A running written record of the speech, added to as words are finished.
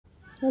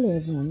Hello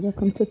everyone,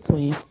 welcome to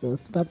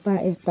Toyitos.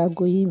 Bàbá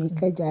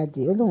Epagoyimika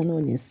jáde, ó lóun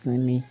náà ní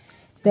sinmi.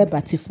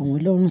 Tẹ́bà ti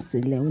fòun lọ́rùn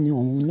sílẹ̀, ó ní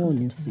òun náà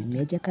ní sinmi.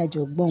 Ẹ jẹ́ ká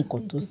jọ gbọ́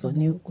nǹkan tó sọ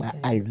nípa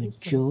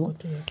Alu-jo.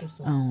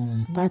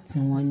 Pàtì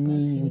wọn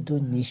ní Odo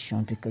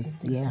Nation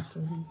because yeah,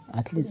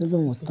 at least ó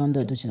lóun ò sí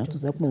London Odo Nation, tó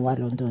sọ pé òun wà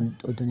London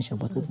Odo Nation,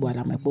 but gbogbo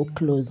àlàmọ́ pé ó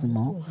close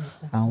mọ́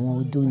àwọn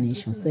Odo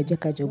Nation. So ẹ jẹ́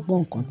ká jọ gbọ́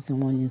nǹkan tí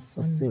wọ́n ní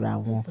sọ síra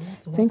wọn.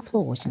 Thanks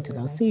for watching till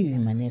I'll see you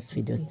in my next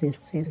video. Stay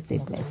safe, stay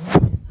blessed.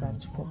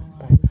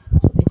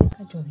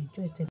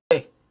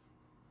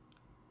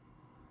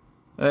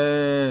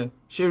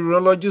 Ṣé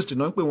urologist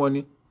náà ń pè wọ́n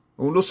ni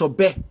òun ló sọ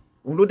bẹ́ẹ̀,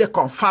 òun ló dẹ̀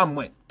confam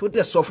ẹ̀ tó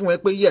dẹ̀ sọ fún ẹ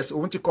pé yes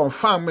òun ti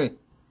confam ẹ̀.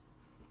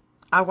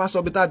 A wá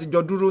sọ bí tá a ti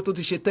jọ dúró tó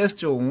ti ṣe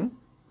test òun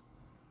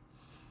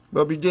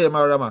bọ́bí jẹ́ ẹ̀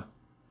máa ra mà.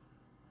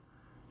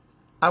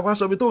 A wá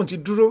sọ bí tóun ti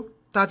dúró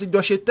tá a ti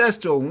jọ ṣe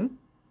test òun.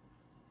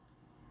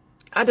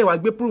 A dẹ̀ wá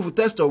gbé proof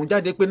test òun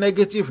jáde pé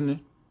negative ni.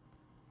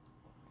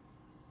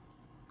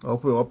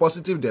 Ọ̀pọ̀ ìwọ̀n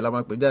positive dẹ̀ la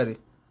máa pè jáde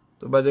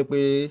tó bá jẹ́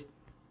pé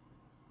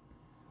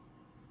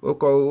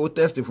ó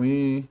test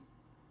fún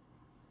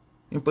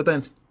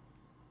impotent.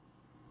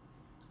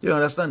 You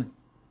understand?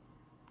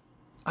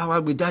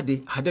 Àwa gbé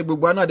jáde àdé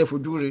gbogbo àná àdé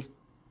fojú rẹ̀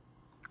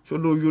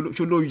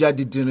ṣó ló ya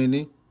dìdìrín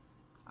ni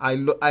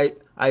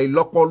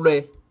àìlọ́pọlọ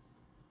ẹ̀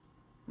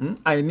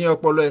àìní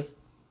ọpọlọ ẹ̀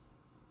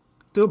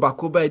tí ó bá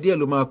kó báyìí díẹ̀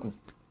ló máa kù.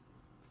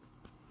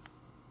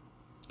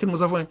 Kí ni mo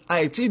sọ fún ẹ?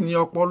 Àìtí ní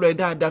ọpọlọ ẹ̀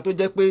dáadáa tó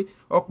jẹ́ pé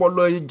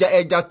ọpọlọ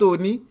ẹja tó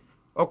ní,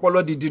 ọpọlọ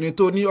dìdìrín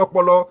tó ní,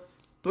 ọpọlọ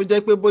tó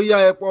jẹ́ pé bóyá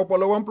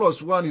ọpọlọ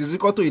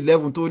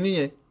 1+1=11 tó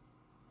níyẹn.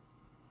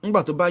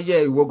 Nígbà tó bá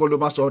yẹ ìwọ́gọ́ ló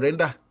máa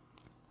surrender.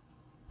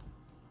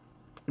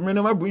 Mi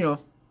ni má bùyàn,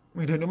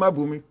 mi ni má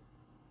bù mi.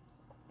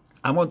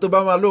 Àmọ́ tó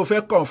bá máa lóò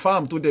fẹ́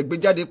confam tó dẹ̀ gbé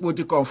jáde pé o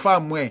ti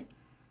confam ẹ̀.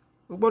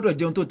 O gbọ́dọ̀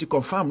jẹun tó ti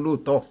confam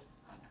lóòótọ́.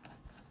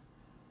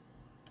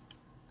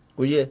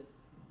 Kò yẹ.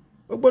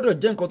 O gbọ́dọ̀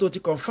jẹ́ nǹkan tó ti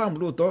confam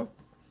lóòótọ́.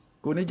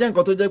 Kò ní jẹ́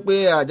nǹkan tó jẹ́ pé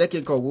àjẹ́ kí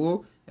n kàn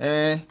wò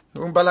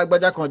ó ń bá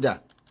lágbájá kan jà,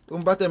 ó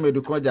ń bá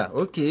tẹ̀mẹ̀dù kan jà.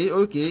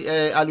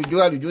 Alu-jo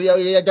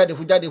yá jáde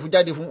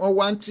fún. Wọ́n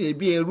wá ń tì ẹ́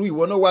bí ẹrú,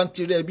 ìwọ náà wá ń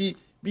tì rẹ̀ bí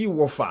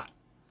ìwọ̀fà.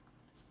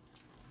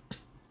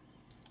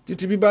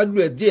 Títí bí bá lù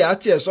ẹ̀ díẹ̀ á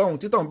tiẹ̀ sọ́hun,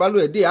 títàn bá lù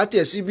ẹ̀ díẹ̀ á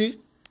tiẹ̀ síbí.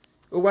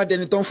 Ó wá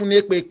dẹni tán fún ní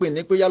èpè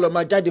ní pé yá lọ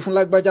máa jáde fún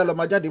lágbájá, lọ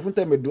máa jáde fún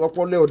tẹ̀mẹ̀dù,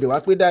 ọpọlọ òde wá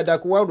pé dáadáa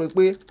kó wá rò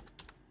pé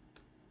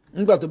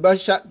nígbà tó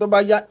bá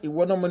yá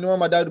ìwọ náà ni wọ́n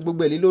máa dá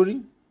gbogbo ẹ̀ lé lórí.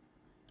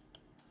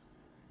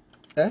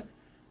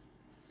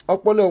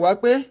 Ọpọlọ wá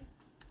pé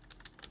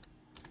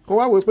kó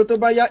wá wò pé tó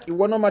bá yá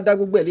ìwọ náà máa dá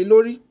gbogbo ẹ̀ lé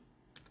lórí.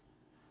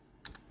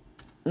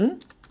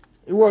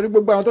 Ìwọ rí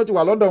gbogbo àwọn tó ti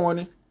wà lọ́dọ̀ wọn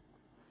ni.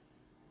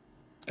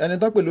 Ẹni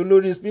tán pè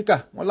lórí speaker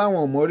wọn láwọn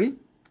ò mọ̀ rí,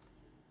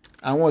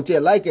 àwọn ò tiẹ̀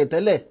láìkẹ̀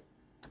tẹ́lẹ̀.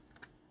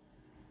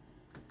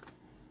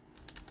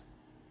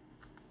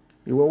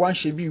 Ìwọ wá ń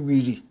ṣe bí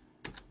wìrì.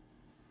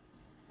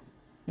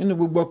 Nínú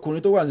gbogbo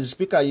ọkùnrin tó wà ní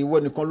speaker yìí, ìwọ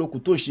nìkan ló kù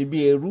tó ṣe bí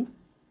ẹrú.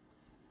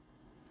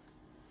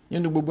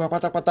 Nínú gbogbo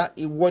pátápátá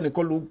ìwọ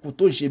nìkan ló kù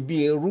tó ṣe bí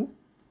ẹrú,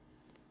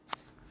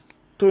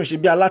 tó ń ṣe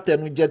bí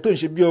alátẹnujẹ, tó ń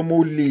ṣe bí ọmọ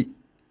olè,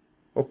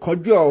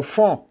 ọ̀kánjú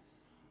ọ̀fọ́n,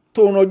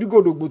 tó ń ranjú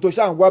gòdògbò, tó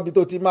ṣáà ń wábi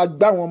tó ti máa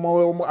gbá àwọn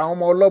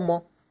ọmọ ọlọ́mọ,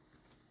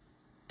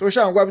 tó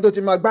ṣáà ń wábi tó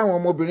ti máa gbá àwọn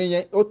ọmọbìnrin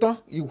yẹn. Ó tán,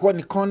 ìwọ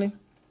nìkan ni.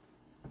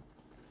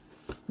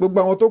 Gbogbo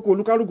àwọn tó kù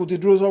olúkálùkù ti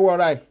dúró sọ́wọ́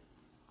ara ẹ̀.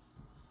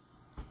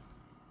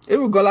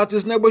 Ewu gan láti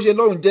sinẹ́ bó ṣe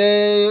lóun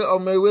jẹ́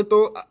ọmọ ewé tó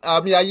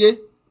àmì ayé.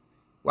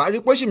 Wàá rí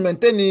pé ó sì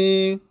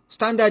maintain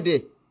standard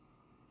ẹ̀.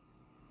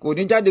 Kò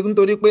ní jáde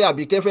nítorí pé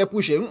Àbíkẹ́ fẹ́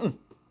push ẹ̀.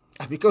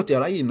 Àbíkẹ́ ò tẹ̀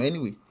ráyè iná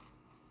anyway.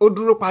 Ó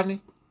dúró pa ni.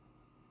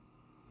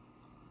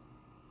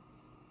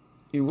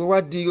 Ìwọ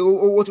wá di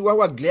owó tí wá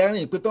wà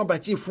glaring pé tán bá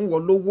tí fún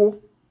wọn lówó.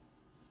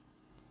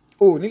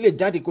 O ò ní lè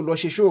jáde kó lọ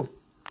ṣe show.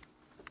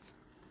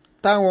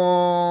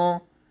 Táwọn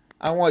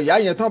ìyá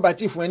yẹn tán bá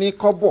tí fún ẹ ní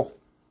kọ́bọ̀.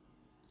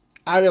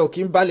 Ààrẹ ò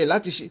kí ń balẹ̀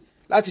láti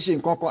ṣe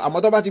nǹkan kan.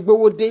 Àmọ́ tó bá ti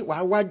gbówó dé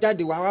wàá wá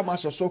jáde, wàá wá máa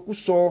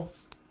sọ̀sọkúsọ.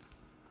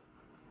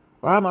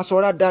 Wàá máa sọ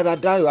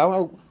rádaràdá,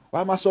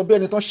 wàá máa sọ bí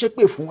ẹni tán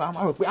ṣépè fún. Wàá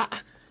máa rò pé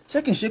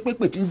ṣé kìí ṣe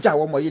pépè tí ń jà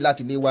wọ́n ọmọ yìí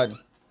láti lé wa ni?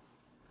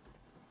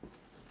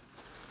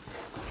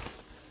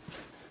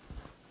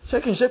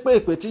 Ṣé kìí ṣe pé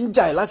èpè tí ń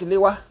jà ẹ̀ láti lé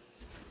wa?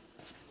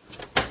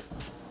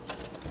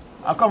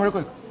 Come real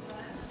quick.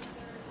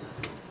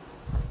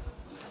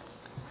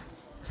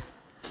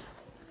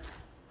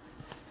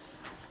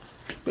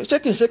 Ṣé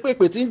kìí ṣe pé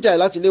èpè tí ń jà ẹ̀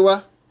láti lé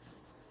wa?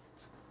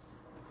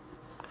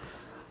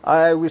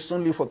 I will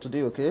soon leave for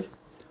today, okay?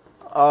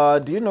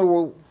 Do you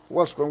know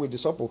what's wrong with the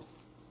supple?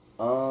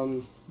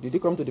 Did he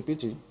come to the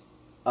PT?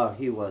 Oh,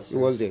 he was. He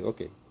was there,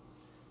 okay.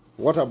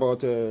 What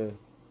about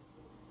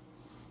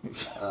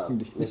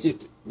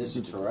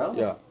Mr. Terrell?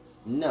 Yeah.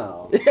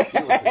 No. He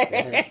wasn't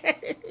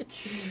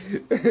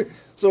there.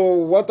 So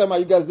what time are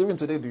you guys leaving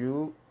today? Do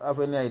you have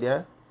any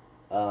idea?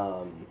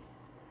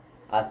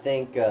 I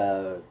think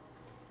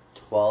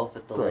 12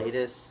 at the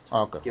latest.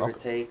 Okay. Give or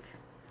take.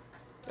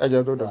 I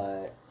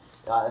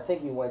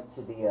think he went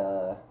to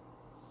the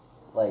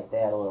like they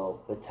had a little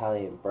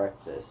Italian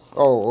breakfast.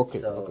 Oh, okay.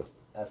 So okay.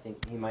 I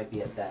think he might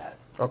be at that.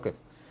 Okay.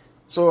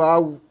 So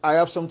I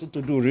have something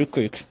to do real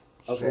quick.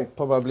 Okay.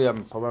 So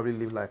probably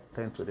leave like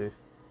 10 today.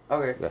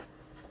 Okay. Yeah.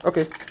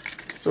 Okay.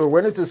 So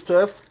when it is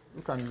 12,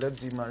 you can let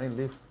the marine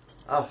leave.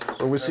 Oh.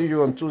 So we'll see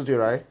you on Tuesday,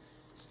 right?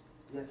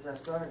 Yes,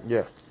 that's right.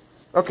 Yeah.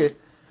 Okay.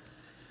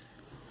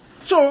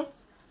 So,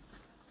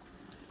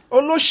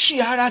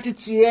 olóṣì ara ti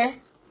tiẹ̀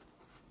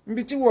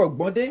níbi tí wọ́n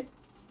gbọ́n dé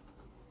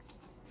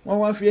wọ́n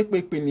wá fi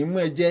èpè ní mú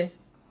ẹ jẹ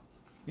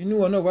inú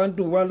wọn náà wá ń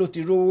dùn wá ló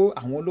ti rówó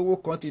àwọn olówó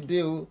kan ti dé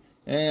o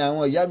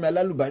àwọn ìyá mi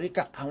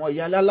alálùbáríkà àwọn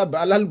ìyá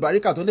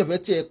alálùbáríkà tó lè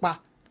tiẹ̀ pa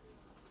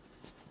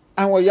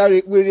àwọn ìyá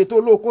wèrè tó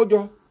lóòkójọ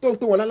tó ń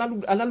pè wọ́n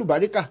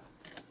alálùbáríkà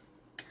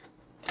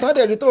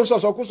tọ́dẹ̀rí tó ń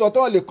sọ̀sọ̀kúsọ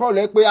tó lè kọ́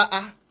rẹ̀ pé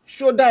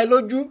ṣó dá ẹ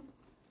lójú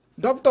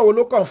dókítà wo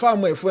ló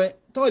kọ̀ǹfàmù ẹ̀ fún ẹ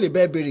tó lè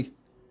bẹ́ẹ̀ béèrè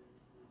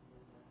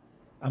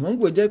àmọ́ ń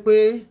gbò jẹ́ pé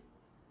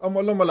ọmọ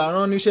ọlọ́mọ là ń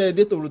rán níṣẹ́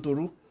edé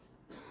tòrótòró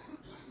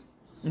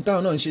ní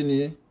táwọn náà ń ṣe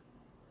nìyẹn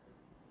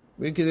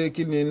pé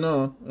kí ni náà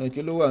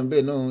kí ló wà ń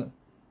bẹ̀ náà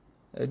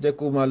ẹ jẹ́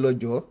kó máa lọ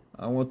jọ́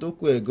àwọn tó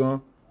kù ẹ̀ gan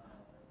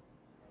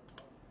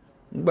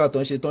nígbà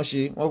tán ṣe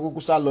wọ́n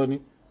kúkú sá lọ ni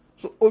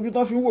so ojú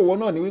tán fi ń wò wọ́n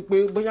náà ni wípé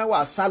bóyá wà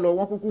á sá lọ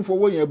wọ́n kúkú ń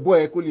fowó yẹn bọ́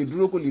ẹ kó lè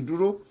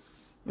dúró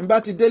n bá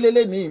ti délé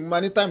lé ní ìmọ̀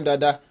ní time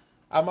dáadáa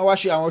a máa wá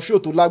ṣe àwọn show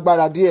tó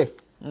lágbára díẹ̀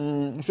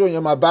show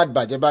yẹn máa bad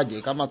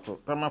bàjẹ́ ká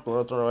má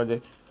pọ̀rọ̀ tọrọ wájẹ́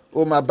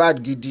ó máa bad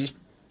gidi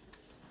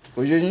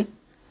kò yé yín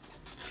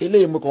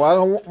eléyìí mo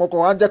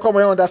kàn wá jẹ́ kọ́mọ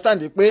yẹn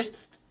understand pé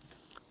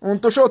ohun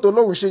tó show tó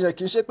lóhùn ṣe yẹn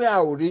kì í ṣe pé a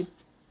ò rí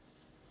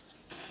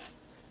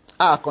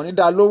àkànní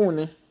dá lóhùn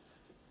ni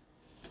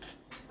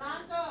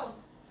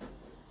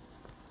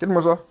kí ni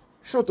mo sọ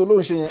show tó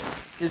lóhùn ṣe yẹn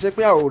kì í ṣe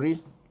pé a ò rí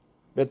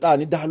bẹ̀tà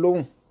ní dá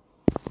lóhùn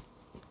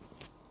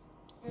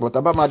bọ̀tà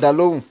bá máa dá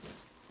lóhùn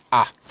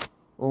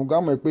òun gbá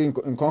mọ̀ pé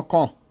nǹkan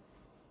kàn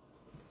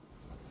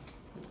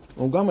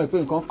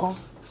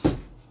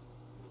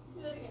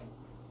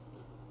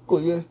kò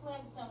yẹ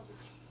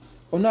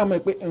òun náà mọ̀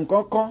pé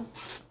nǹkan kàn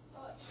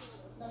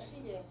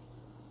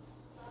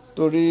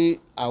torí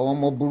àwọn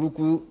ọmọ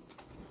burúkú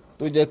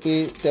tó jẹ́ pé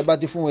tẹ́ bá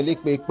ti fún wọn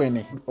lépe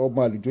pẹ̀nẹ̀ ọmọ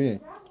àlùjọ yẹn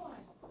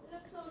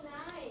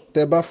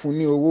tẹ́ bá fún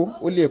ní owó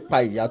ó lè pa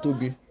ìyá tó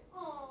bí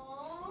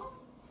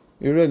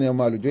irú ẹ̀ ní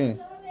ọmọ àlùjọ yẹn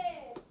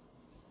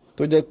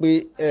tó jẹ́ pé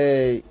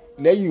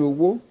lẹ́yìn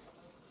owó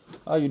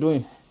how you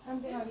doing? I'm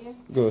good, how are you?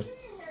 Good.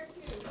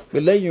 Pé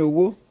lẹ́yìn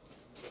owó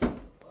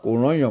kò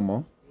rán yàn mọ́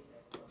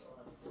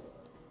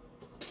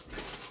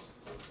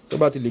tó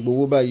bá ti lè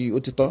gbowó báyìí ó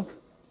ti tán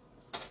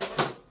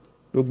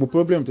gbogbo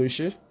problem tó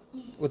ṣe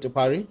ó ti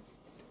parí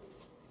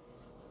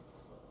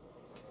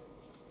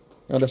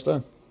you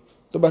understand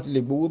tó bá ti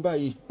lè gbowó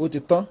báyìí ó ti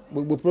tán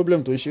gbogbo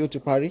problem tó ṣe ó ti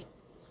parí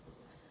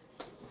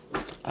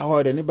àwọn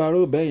ọ̀dẹ̀ ní báró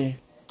bẹ́ẹ̀ yẹn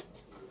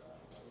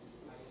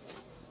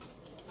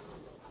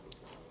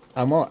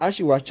àmọ́ a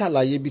sì wá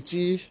ṣàlàyé ibi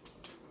tí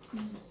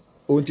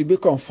òun ti gbé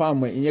confam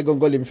ẹ̀ ìyẹn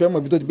gangan lèmi fẹ́ mọ̀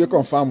ibi tó ti gbé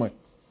confam ẹ̀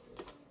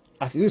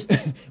at least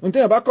ohun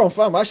tẹ́yàn bá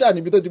confam á ṣáà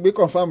níbi tó ti gbé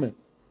confam ẹ̀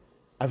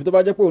àfi tó bá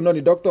jẹ́ pé òun náà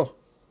ni doctor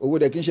owó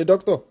dẹ̀ kí n ṣe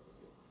doctor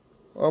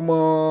ọmọ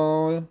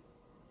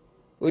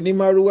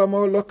onímàrúwá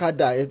mọ́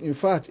lọ́kadà in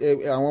fact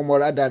àwọn ọmọ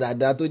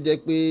rádaràda tó jẹ́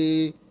pé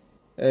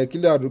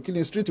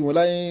kílẹ̀ street wọn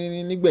láyé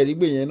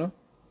nígbẹ̀rígbè yẹn náà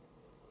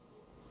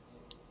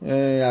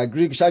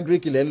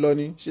ṣágríkì lẹ́ ń lọ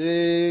ni ṣé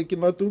kí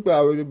wọ́n tún pé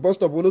àwọn bus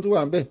stop wo ló tún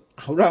wà ń bẹ̀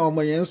àwòrán àwọn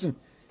ọmọ yẹn ń sìn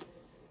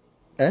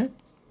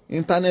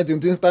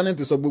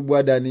íńtánẹ́ẹ̀tì sọ gbogbo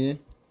àdá nìyẹn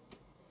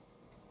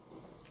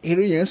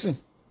irú yẹn ń sìn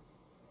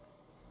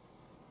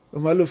o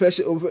máa ló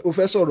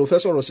fẹ́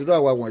sọ̀rọ̀ sírò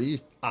àwa wọ̀nyí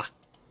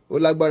ó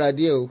lágbára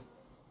díẹ̀ o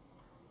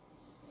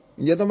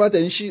ǹjẹ́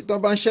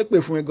tán bá ń ṣépè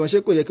fún ẹ gan ṣé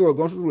kò yẹ kí wọ́n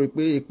gan rò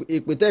pé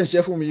èpè tẹ́ ń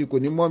ṣẹ́ fún mi yìí kò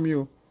ní mọ́ mi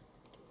o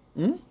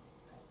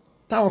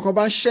táwọn kan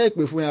bá ń ṣẹ́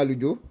èpè fún ẹ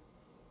àlùjọ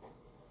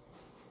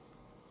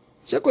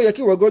ṣé kò yẹ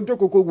kí wọ́n gan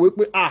jókòó kó wò ó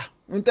pé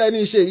ń tẹ́ ní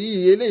ṣe yìí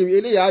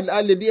eléyìí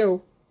á le díẹ̀ o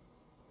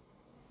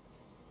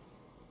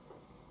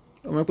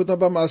ọmọ ẹ̀pẹ́ tán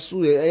bá máa sú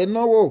ẹ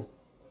náwó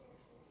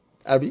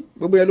àbí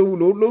gbogbo yẹn ló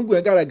ń gùn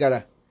ẹ gàràgàrà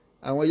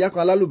àwọn ìyá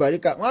kan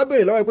alálùbáríkà wọ́n á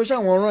béèrè lọ́wọ́ ẹ pé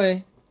ṣáwọn rán ẹ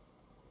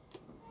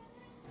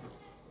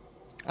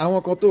àwọn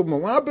kan tó mọ̀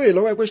wọ́n á béèrè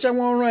lọ́wọ́ ẹ pé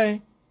ṣáwọn rán ẹ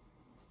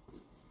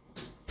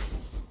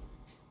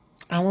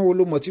àwọn wo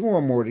ló mọ̀ tí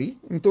wọ́n mọ̀ rí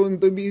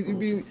nítorí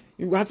bí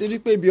wàá ti rí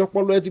pé ibi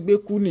ọpọlọ ẹ ti gbé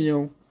kú nìyẹn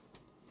o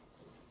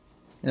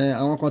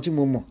àwọn kan tí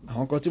mo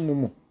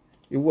mọ̀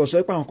ìwọ sọ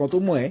pé àwọn kan tó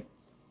mọ̀ ẹ́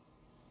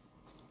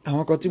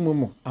àwọn kan tí mo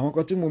mọ̀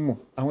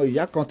àwọn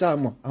ìyá kan tá a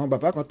mọ̀ àwọn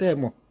bàbá kan tẹ́ ẹ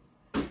mọ̀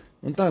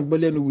n tá à ń gbọ́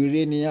lẹ́nu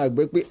wèrè ni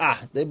àgbẹ̀ pé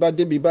tẹ́ bá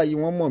débi báyìí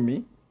wọ́n mọ̀ mí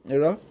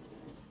ẹ̀rọ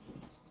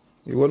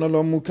ìwọ náà lọ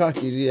mú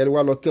káàkiri ẹ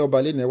wá lọ kẹ́ ọba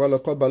lẹ́nu ẹ wá lọ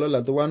kọ́ ọba lọ́la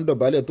tó wá ń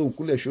dọ̀bálẹ̀ tó ń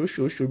kúnlẹ̀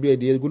ṣoṣooṣo bí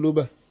ẹ̀dẹ̀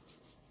gólóbà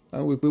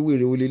àwọn wípé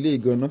wèrè wo lélẹ́yìí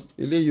gan-an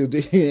eléyìí òde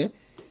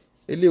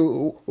eléyìí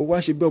ó wá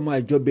ń ṣe bí ọmọ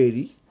àjọbẹ̀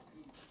rí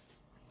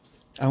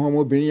àwọn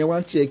ọmọbìnrin yẹn wá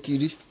ń tiẹ̀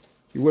kiri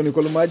ìwọ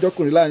nìkan ló máa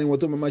jọkùnrin láàrin wọn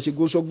tó máa ṣe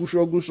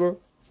gúsọ́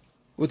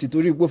ó ti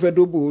torí ipò fẹ́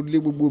dóbò ó lé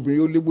gbogbo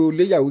obìnrin ó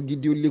léyàwó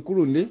gidi ó lé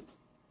kúrò lé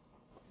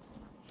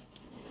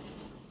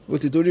ó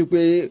ti torí pé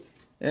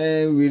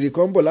wèrè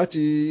kan bọ̀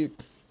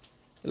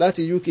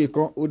láti UK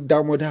kan ó dá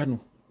ọmọ dànù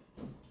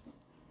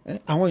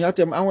àwọn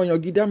èèyàn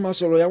gidi á máa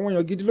sọ̀rọ̀, àwọn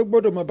èèyàn gidi ló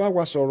gbọ́dọ̀ máa bá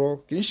wa sọ̀rọ̀,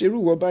 kì í ṣe irú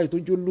ìwọ báyìí tó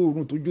jó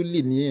lóòrùn tó jó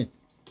lè ní ẹ̀.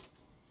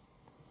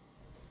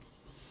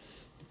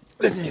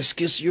 Let me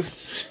excuse you.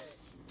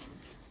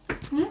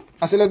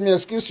 I said, let me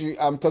excuse you.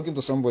 I'm talking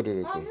to somebody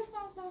real quick.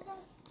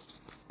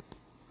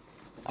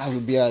 I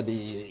will be at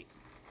the...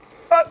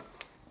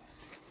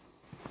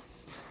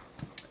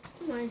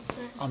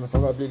 I may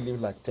probably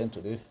leave like 10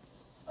 today.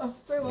 Oh,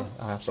 very well.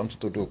 Yeah, I have something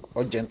to do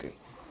urgently.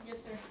 Yes,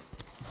 sir.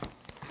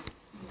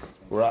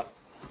 Right.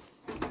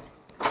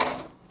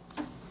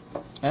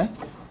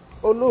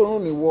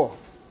 Olóòrùn ni wọ́.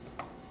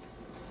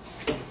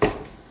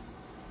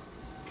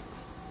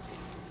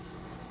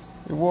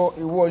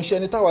 Ìwọ iṣẹ́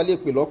ni táwa lè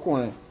pè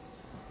lọ́kùnrin.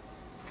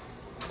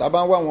 Tá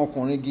bá ń wá àwọn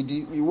ọkùnrin gidi,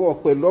 ìwọ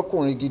pẹ̀lú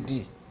ọkùnrin gidi.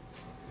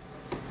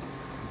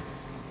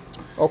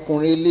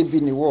 Ọkùnrin elébi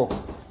ni wọ́.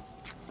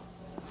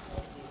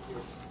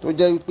 Tó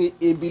jẹ́ wípé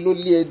ebi ló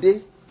lé ẹ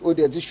dé, ó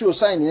dẹ̀ ti show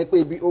sign yẹn pé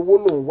ebi owó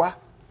ló ń wá.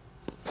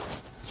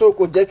 So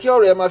kò jẹ́ kí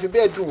ọ̀rọ̀ ẹ máa fi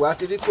bẹ́ẹ̀ dùn wá,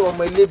 ti rí pé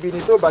ọmọ elébi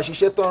ni tó bá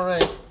ṣiṣẹ́ tán rán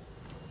ẹ.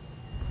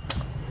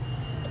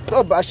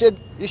 Tó bá ṣe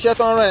iṣẹ́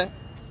tán rán ẹ,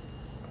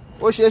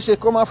 ó ṣeé ṣe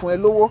kó má fún ẹ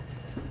lówó.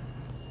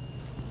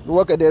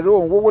 Ìwọ kẹ̀dẹ̀ rí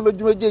òun wówó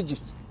lójú méjèèjì.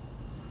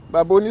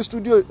 Bàbá oní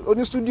stúdíò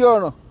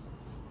ọ̀ràn,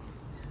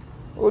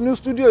 oní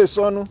stúdíò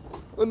ìsọnù,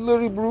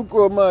 olórí burúkú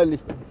ọmọ àlè,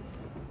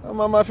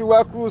 ọmọ máa fi wá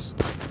cruise.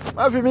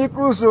 Má fi mí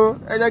cruise o,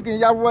 ẹ jẹ́ kí n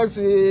yá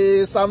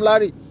voice Sam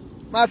Larry.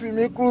 Má fi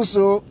mí cruise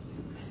o,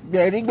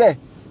 gbẹ̀rígbẹ̀,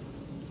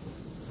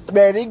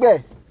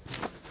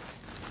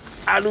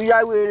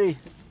 aluyáwèrè,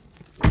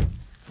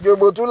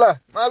 jòbótúlà,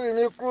 má fi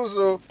mí cruise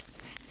o,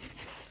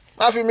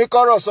 má fi mí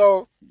kọ́rọ̀ sọ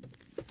o.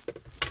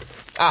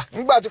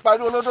 Nígbà tí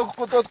parí olódó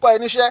kó tó kọ́ ẹ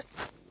níṣẹ́,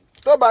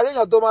 tó bá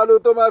ríyàn tó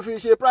máa fi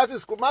ṣe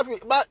practice,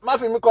 má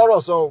fi mí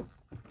kọ́rọ̀ sọ o.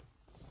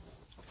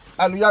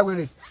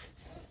 Aluyáwèrè,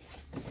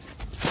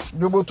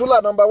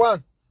 jòbótúlà number 1.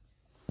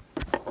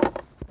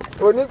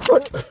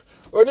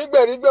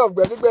 Onígbẹ̀rígbẹ̀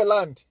ọ̀gbẹ̀rígbẹ̀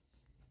land,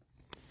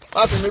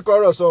 má fi mí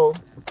kọ́rọ̀ sọ o.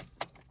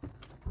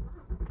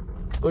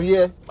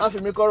 Oyè, má fi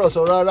mí kọ́rọ̀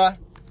sọ rárá.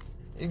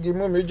 Igi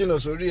mú mi jìnnà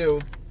sórí ẹ o.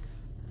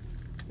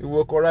 Ìwọ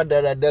kọ́ra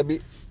dáradára bí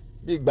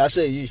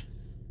ìgbásẹ̀ yìí.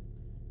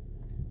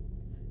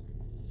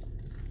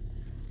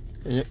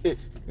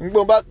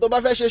 Ngbọ́n tó bá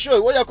fẹ́ ṣe show,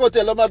 ìwọ yẹ kó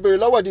tẹ̀ lọ máa béèrè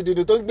lọ́wọ́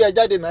dìdìdì tó ń gbé ẹ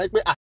jáde náà pé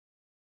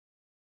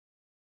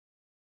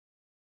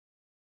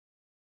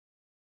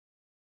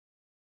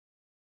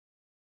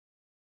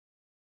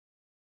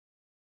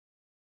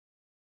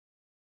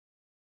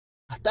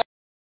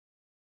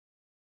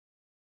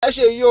ẹ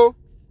ṣe yìí o,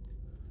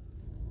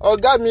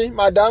 ọ̀gá mi,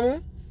 màdámù,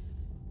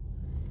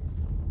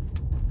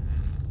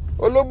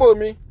 olóbò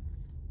mi,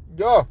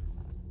 jọ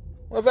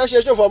wọ́n fẹ́ ṣe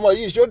show fọmọ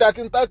yìí, ṣó dáa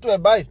kí n tátù ẹ̀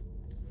báyìí.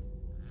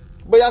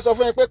 Bóyá sọ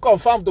fún yín pé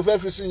confam tó fẹ́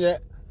fi sí yẹn,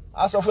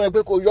 a sọ fún yín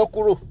pé kó yọ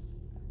kúrò.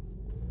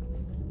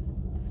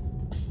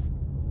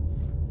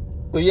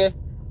 Kò yẹ,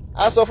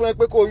 a sọ fún yín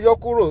pé kó yọ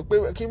kúrò, pé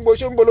kí n bó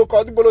ṣe ń bolo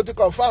kọ, níbo ló ti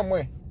confam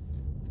ẹ̀.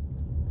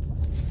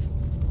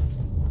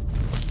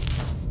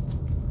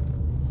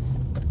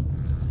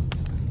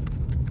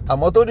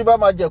 Àmọ́ tó ní bá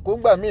máa jẹ kó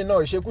ń gbà míì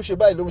náà, ìṣekúṣe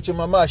báyìí ló ṣe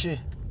máa ṣe.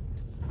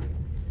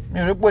 Mi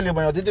ò rí pé olè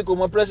mọ̀yàn títí kò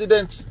mọ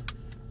president.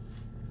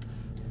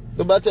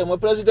 Tó bá tẹ̀ mọ́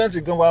president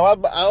gan wà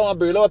àwọn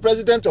abèrè lọ́wọ́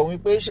president ọ̀hún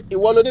pé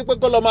ìwọ ló ní pé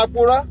kó lọ máa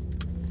purọ́.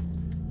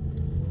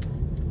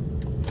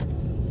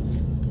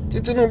 Tí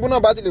Tinubu náà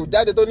bá ti lè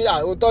jáde tó ní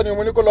àòótọ́ ni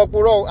mo ní kó lọ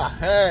purọ́ o,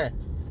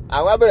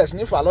 àwa bẹ̀rẹ̀ sí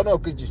ní fà lọ́nà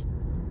kejì.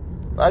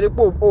 Wà á rí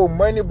pé o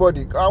mọ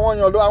anybody, àwọn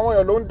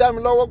èèyàn ló ń dá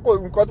mi lọ́wọ́ kó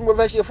nǹkan tí mo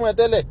fẹ́ ṣe fún ẹ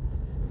tẹ́lẹ̀.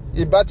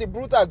 Ìbá ti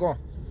brutal gan.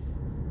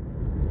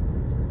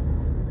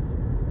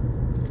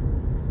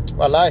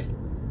 Wàláì,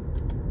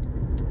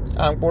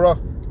 à ń purọ́.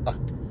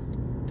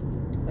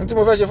 Tí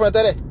mo fẹ́ ṣe fún ẹ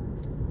tẹ́lẹ̀,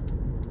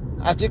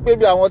 àti pé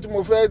bí àwọn tí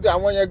mo fẹ́,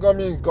 àwọn yẹn gan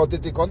mi nǹkan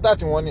tètè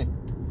contact wọn ni.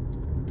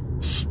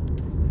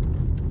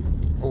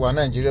 Ó wà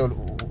Nàìjíríà,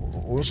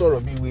 ò ń sọ̀rọ̀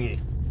bí wèrè,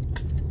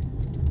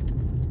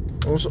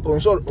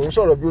 ò ń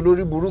sọ̀rọ̀ bí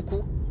olórí burúkú.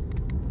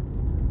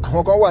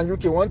 Àwọn kan wà ní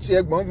UK, wọ́n ti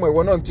ẹ gbọ̀ngbọ̀n,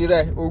 ìwọ náà ń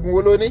tirẹ̀. Ogun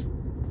wo ló ní?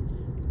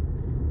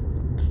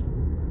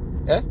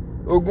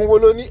 Ogun wo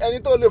ló ní? Ẹni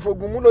tó lè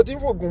fògùn mú ló ti ń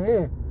fògùn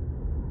mú.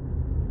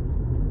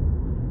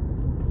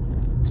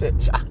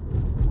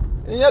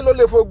 Ìyẹn ló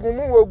lè fògùn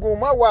mú, ogun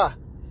má wà.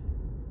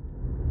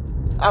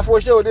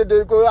 Àfọ̀ṣẹ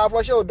òdèdè kò,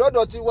 àfọ̀ṣẹ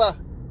òdọ́dọ̀ ti wà.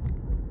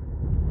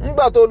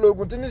 Nígbà tó lo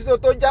oògùn tí ní sí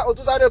tó já, o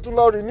tún sáré tún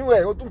lọ renew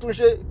ẹ̀, o tún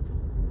ṣe.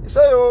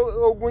 Ṣé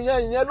oògùn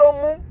yẹn ló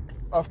mú?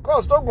 Of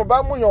course, tóògùn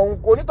bá mú yàn,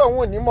 onítọ̀hún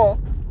ò ní mọ̀.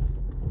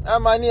 A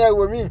máa ní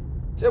ẹwò mi,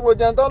 ṣé mo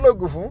jẹun tán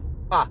lògùn fún?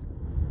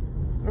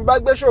 N bá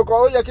gbé show kan,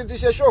 ó yẹ kí n ti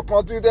ṣe show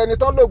kan tí ẹni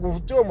tán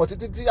lògùn tí ò mọ̀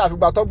títí tí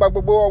àfìgbà tó gba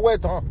gbogbo ọwọ́ ẹ̀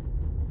tán.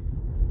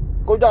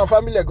 Kójú àwọn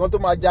fámìlì ẹ̀ gan tó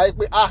máa jà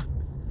pé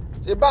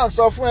ṣe bá ń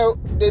sọ fún ẹ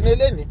dèní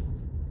lẹ́ni.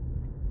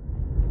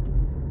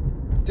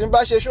 Tí n bá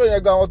ṣe show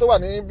yẹn gan, àwọn tó wà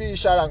ní bí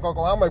ìṣara nǹkan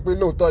kan wọ́n á mọ̀ pé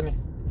lóòótọ́ ni.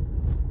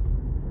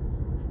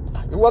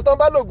 Ìwọ tán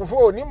bá lògùn fún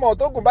òní mọ̀,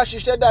 tógùn bá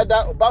ṣiṣẹ́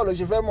dáadáa, báwo ló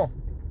ṣe fẹ́ mọ̀?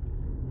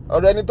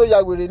 Ọ̀rọ̀ ẹni tó ya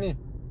wèrè ni.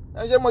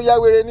 Ẹ ṣe mo ya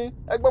wèrè ni,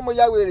 ẹgbẹ́ mo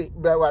ya wèrè,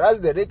 bẹ̀rẹ̀ wàrà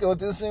ìdẹ̀rẹ́ kí wọ́n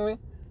ti ń sínwín.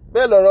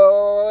 Bẹ́ẹ̀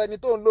lọ̀rọ̀ ẹni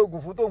tó ń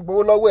lògùn fún tó ń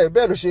gbowó lọ́wọ́ ẹ̀,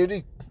 bẹ́ẹ̀ ló ṣe rí.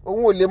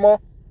 Òun ò lè mọ̀.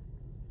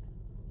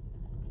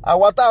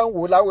 àwa tá à ń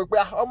wò láwọn pé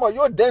ọmọ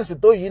yóò dẹ́ǹsì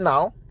tó yìí náà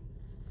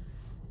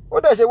ó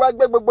dẹ̀ ṣe wá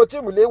gbé gbogbo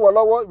tíìmù lé wọ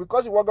lọ́wọ́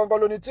because ìwọ gangan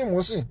ló ní tíìmù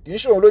sì kì í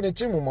ṣe òun ló ní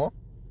tíìmù mọ́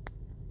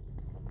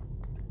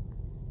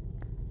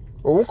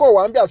òun kò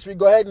wá ń bí as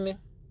figurehead ni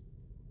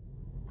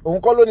òun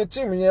kọ́ ló ní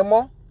tíìmù yẹn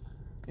mọ́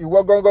ìwọ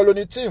gangan ló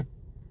ní tíìmù.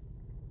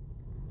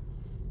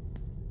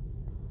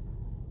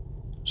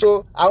 So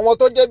àwọn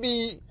tó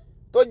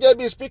jẹ́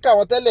bíi speaker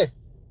wọn tẹ́lẹ̀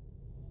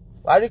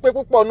wàá rí pé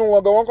púpọ̀ nù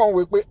wọn gan wọ́n kàn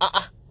wé pé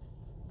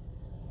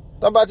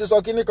tó bá ti sọ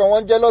kinní kan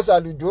wọ́n jealous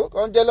Alu-jo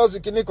wọ́n jealous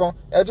kinní kan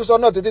ẹ tún sọ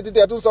náà títí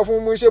ẹ tún sọ fún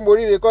mi ṣé mo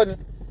ríre kọ́ ni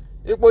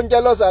ipò ń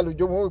jealous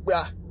Alu-jo mo wí pé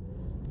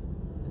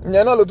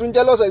ìyẹn náà ló tún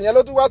jealous ìyẹn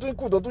ló tún wá tún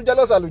kù tó tún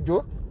jealous Alu-jo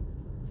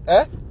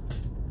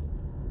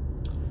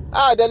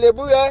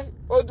àdẹ̀lẹ̀bú yẹ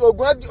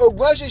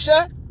ògùn ẹ ṣiṣẹ́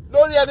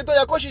lórí ẹni tó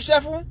yẹ kó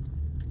ṣiṣẹ́ fún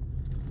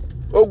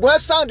ògùn ẹ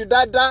sound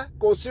dáadáa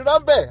kò sí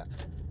rọ́bẹ̀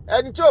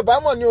ẹni tí ò bá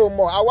mọ̀ ni ò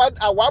mọ̀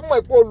àwa mọ̀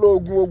pé o lo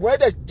ògùn ẹ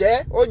dẹ̀ jẹ́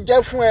ó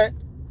jẹ́ fún ẹ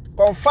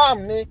confam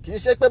ni kì í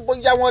ṣe pé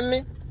bóyá wọ́n ní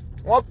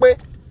wọ́n pé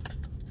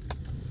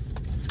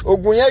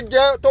ògùn yẹn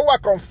jẹ́ tó wà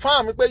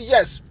confam pé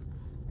yes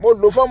mo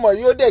lò fọ́mọ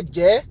yìí ó dẹ̀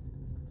jẹ́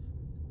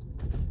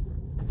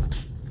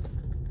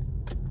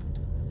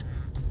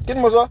kí ni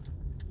mo sọ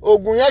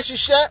ògùn yẹn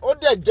ṣiṣẹ́ ó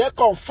dẹ̀ jẹ́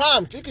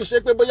confam tí kì í ṣe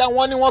pé bóyá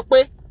wọ́n ní wọ́n pé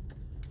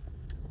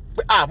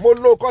mo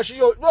lo kan sí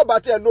yóò bá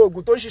tiẹ̀ lo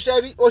ògùn tó ń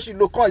ṣiṣẹ́ rí ó sì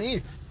lo kan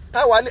yìí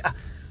káwa lè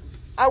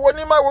àwọn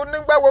onímọ̀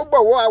nígbàwó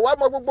gbọ̀wọ́ àwa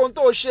mọ gbogbo ohun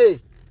tó ṣe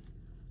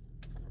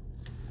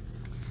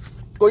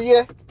kò yẹ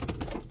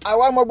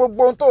àwa mọ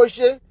gbogbo ohun tó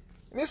ṣe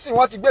nísìnyí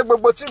wọ́n ti gbé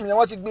gbogbo tíìmù yẹn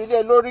wọ́n ti gbé ilé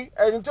ẹ lórí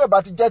ẹni tí ò bá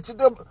ti jẹ́ tí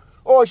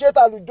ó ṣe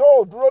tàlùjọ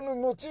ò dúró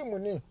nínú tíìmù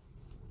ni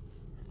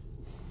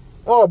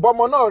wọn ò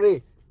bọ́mọ náà rè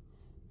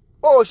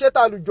ó ṣe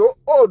tàlùjọ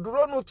ò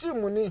dúró nínú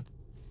tíìmù ni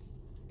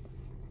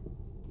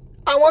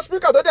àwọn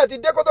spíkà tó dẹ̀ ti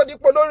dé kó tó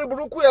dípò lórí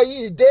burúkú ẹ̀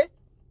yìí dé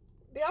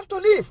they have to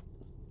leave.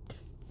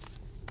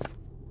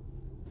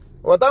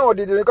 wọ́n táwọn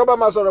dìdìrín kọ́ bá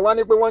máa sọ̀rọ̀ wá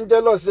ní pé wọ́n ń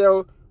jẹ́ lọ́sẹ̀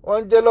o wọ́n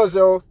ń jẹ́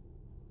lọ́sẹ̀ o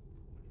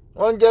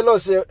wọ́n ń jẹ́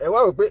lọ́sẹ̀ ẹ̀ wá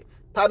wò pé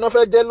ta náà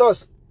fẹ́ jẹ́ lọ́s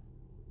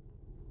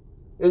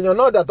èèyàn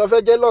náà dà tó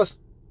fẹ́ jẹ́ lọ́s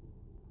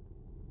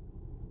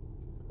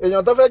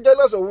èèyàn tó fẹ́ jẹ́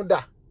lọ́s òun dà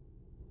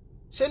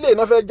ṣé lè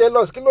náà fẹ́ jẹ́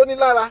lọ́s kí ló ní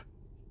lára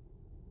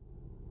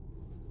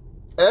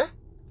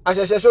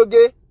àṣẹ̀ṣẹ̀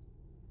ṣoge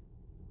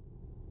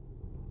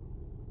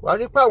wàá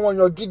rí pé àwọn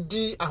èèyàn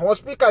gidi àwọn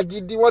spíkà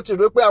gidi wọ́n ti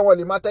rò pé àwọn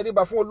lè máa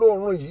tẹríba fún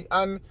olóòórùn yìí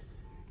and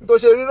tó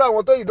ṣe rírọ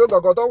àwọn tó yìdó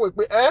gọ̀gọ̀ tó wè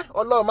pé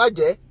ọlọ́run má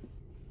jẹ́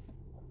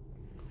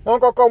wọ́n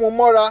kọ́kọ́ mú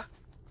mọ́ra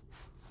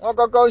wọ́n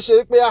kọ́kọ́ ń ṣe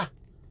pé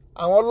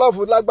àwọn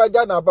lọ́ọ̀fù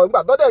lágbájá náà bọ̀ nígbà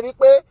tó dẹ̀ rí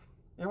pé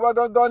ìwọ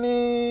gangan ni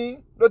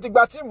ló ti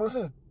gba tíìmù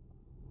sìn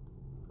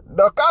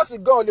dọ̀kásì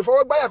gan ò lè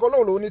fọwọ́ gbáyà kó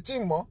lóun lòun ní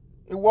tíìmù mọ́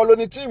ìwọ ló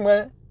ní tíìmù ẹ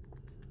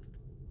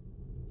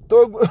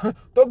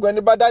tó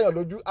gbẹ́ni bá dáyàn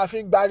lójú àfi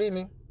ń gbarí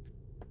ni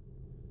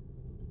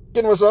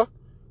kí ni mo sọ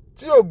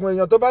tí oògùn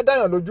èèyàn tó bá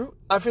dáyàn lójú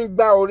àfi ń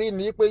gbá orí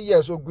ni pé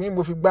yes oògùn yìí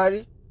mo fi gbárí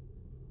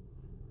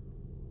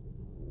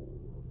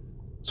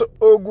so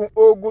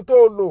oògùn tó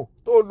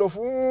lò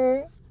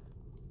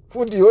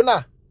fún Diona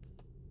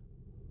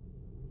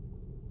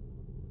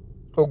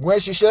oògùn ẹ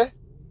ṣiṣẹ́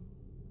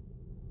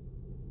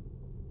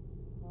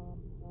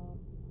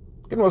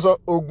kí ni mo sọ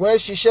oògùn ẹ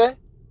ṣiṣẹ́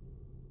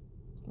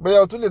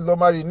bóyá o tún lè lọ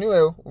máa renew ẹ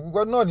o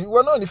ìwọ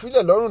náà ní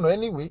fílẹ̀ lọ́rùn náà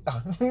anyway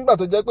nígbà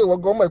tó jẹ́ pé ìwọ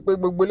gan mọ̀ pé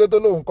gbogbo ilé tó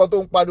lóun kọ́ tó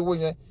ń pariwo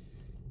yẹn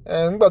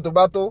nígbà tó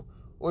bá tó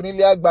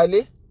onílé àgbálé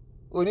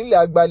onílé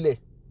àgbálẹ̀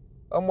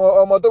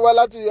ọmọ tó wá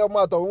láti ọmọ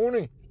àtọ̀hún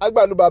rìn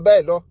àgbàlú bàbá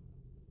ẹ̀ lọ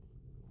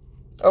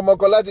ọmọ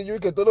kan láti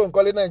UK tó lóun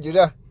kọ́lé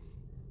Nàìjíríà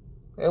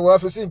ẹ̀wọ̀n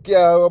fi sí kí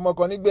ọmọ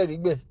kan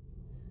nígbèrígbè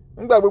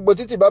nígbà gbogbo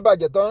títì bá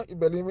bàjẹ́ tán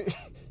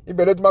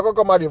ibẹ̀ ló ti máa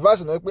kọ́kọ́ máa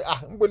reverse náà pé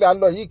ń gbọ́dọ̀ à ń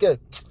lọ yìí kẹ̀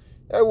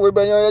ẹ wo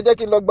ibẹ̀ yẹn ẹ jẹ́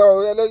kí n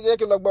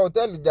lọ gba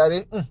hòtẹ́ẹ̀lì jàre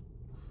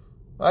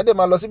wọ́n á dẹ̀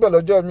máa lọ síbẹ̀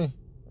lọ́jọ́ mi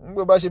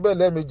nígbà bá ṣe bẹ́ẹ̀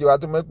lẹ́ẹ̀mejì wà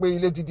tó mọ̀ pé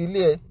ilé ti di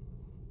ilé ẹ̀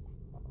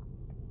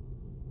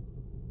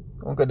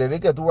òun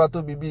kẹ̀dẹ̀rẹ́kẹ̀ tó wá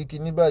tóbi bíi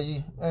kinní báyìí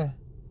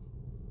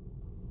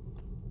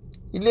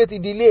ilé ti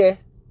di ilé ẹ̀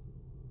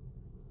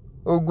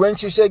ògùn ẹ̀ ń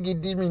ṣiṣẹ́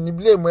gidi mi ní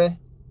blame ẹ̀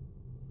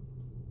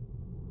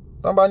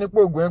tán bá ní pé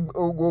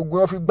ògùn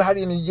ẹ̀ fi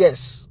gbárí ni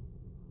yes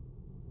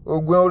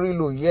ògùn ẹ̀ orí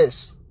lò yes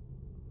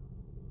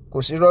kò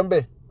sí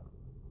rọ́ńbẹ̀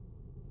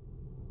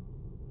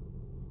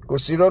kò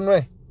sí rọ́nú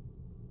ẹ̀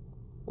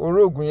oró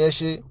ògùn yẹn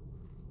ṣe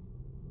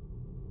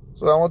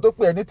so àwọn tó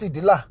pè ẹ́ ní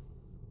tìdílà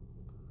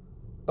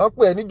wọ́n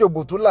pè ẹ́ ní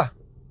jòbòtúlà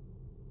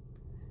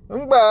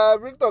ńgbà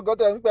Victor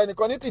gọ́tẹ̀ ń pè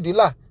ẹnìkan ní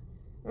tìdílà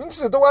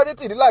nísìsiyìí tó wá rí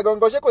tìdílà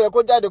gangan ṣé kò yẹ kó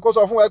jáde kó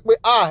sọ fún ẹ pé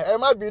ẹ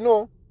má bínú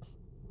o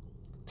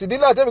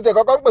tìdílà tẹ́mi tẹ̀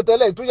kọ́kọ́ ń pè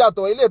tẹ́lẹ̀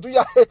ìtúyàtọ̀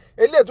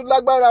ilé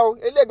ìtúlágbára o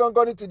ilé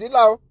gangan ni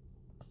tìdílà o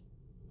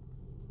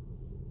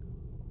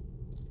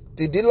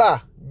tìdílà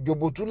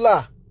jòbòtúlà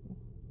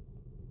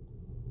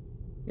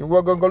ìwọ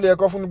gangan ló yẹ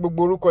kó fún ní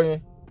gbogbo orúkọ yẹn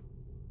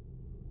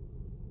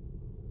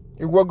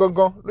ìwọ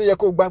gangan ló yẹ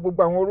kó gba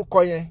gbogbo àwọn orúkọ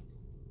yẹn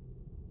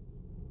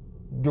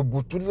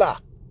jòbòtúlà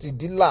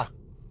tìdílà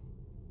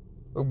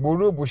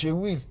ògbóró òbòṣe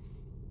wíìl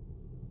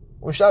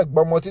ó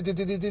ṣàgbọmọ títí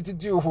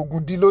tí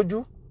òfògùn di lójú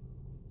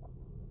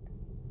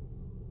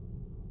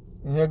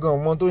ìyẹn gan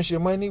ọmọ tó ń ṣe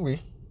mọ́ níwèé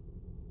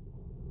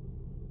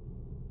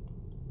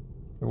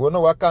ìwọ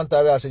náà wá káńtà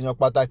rẹ̀ àṣeyàn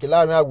pàtàkì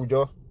láàrin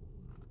àwùjọ.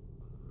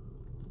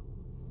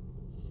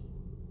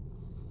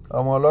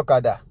 ọmọ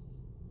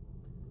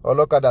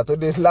ọlọ́kadà tó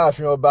dé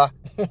láàfin ọba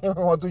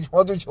wọ́n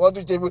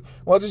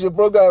tún ṣe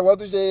program, wọ́n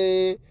tún ṣe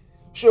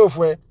show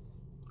fún ẹ.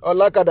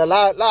 ọlọ́kadà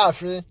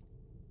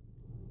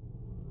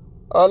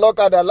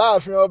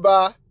láàfin ọba,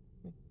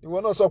 ìwọ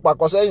náà sọ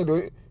pàkọ́ sẹ́yìn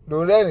ló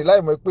ń rẹ́rìn láì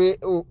mọ̀ pé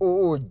ó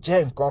jẹ́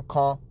nǹkan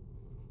kan,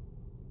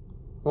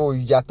 ó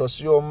yàtọ̀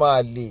sí ọmọ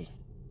àlè.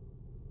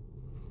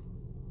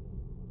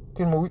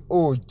 Kí ni mo wí? Ó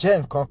jẹ́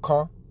nǹkan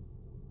kan,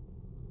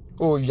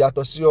 ó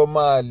yàtọ̀ sí ọmọ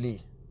àlè.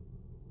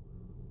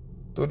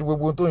 Torí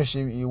gbogbo tó ń ṣe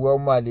ìwà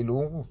ọmọ àlè ló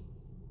ń wù.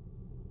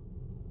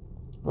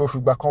 Ó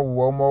fìgbà kan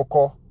wùwà ọmọ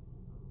ọkọ.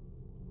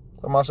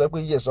 Ó máa sọ pé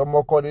yes ọmọ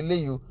ọkọ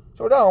leléyìí o.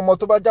 Sórí àwọn ọmọ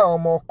tó bá já àwọn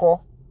ọmọ ọkọ,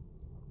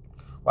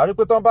 wàá rí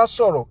pé tí wọ́n bá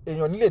sọ̀rọ̀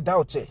èèyàn nílè dá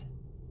ọ̀tẹ̀.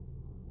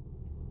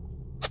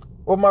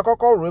 Ó máa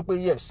kọ́kọ́ rò pé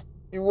yes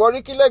ìwọ rí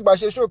kí lẹ́gbàá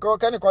ṣe ṣó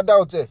kẹ́nìkan dá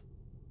ọ̀tẹ̀.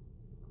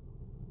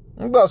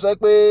 Nígbà sọ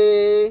pé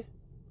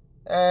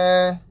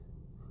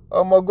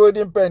ọmọ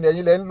golden pen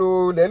ẹ̀yin lẹ́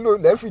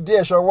ń fìdí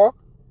ẹ̀ ṣọwọ́.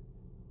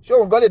 Ṣé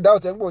òun gan lè dá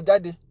ọ̀tẹ̀ ń gbò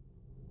jáde?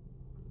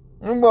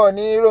 Nígbà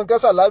ní Rónkẹ́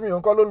Sàlámì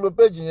òun kọ́ ló lo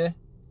péjì yẹn.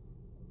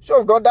 Ṣé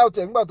òun gan dá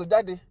ọ̀tẹ̀ ńgbà tó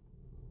jáde?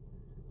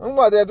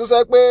 Nígbà tẹ̀ tó sọ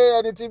pé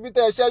ẹni tí bí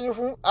tẹ́ ṣẹ́yún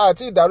fún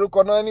àti ìdárúkọ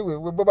náà anyway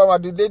bó bá máa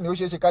di lé ní ó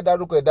ṣeé ṣe ká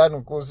dárúkọ ẹ̀ dànù,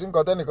 kò sí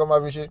nǹkan tẹ́nìkan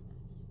máa fi ṣe.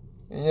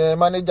 Ìyẹn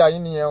mánéjà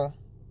yín nìyẹn o.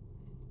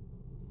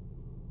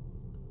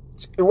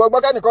 Ìwọ gbọ́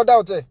kẹ́nìkan dá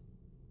ọ̀tẹ̀?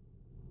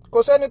 Kò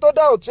sẹ́ni tó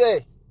dá ọ̀tẹ̀.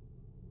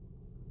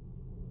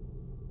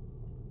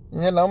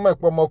 Ìyẹn là ń mọ̀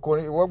ẹ̀pọ̀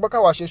ọmọkùnrin. Ìwọ gbọ́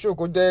káwa ṣe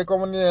ṣòkò jẹ́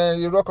kọ́mú ní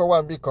irọ́ kan wà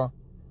níbì kan.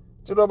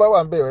 Tí irọ́ bá wà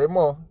níbẹ̀ ẹ̀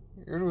mọ̀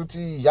irú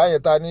ti ìyá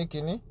yẹn ta ní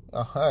kinní.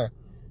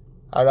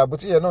 Àràbù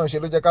tí yẹn náà ń ṣe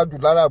ló jẹ́ ká jù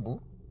láràbù.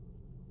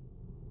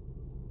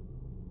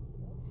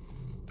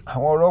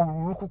 Àwọn ọ̀rọ̀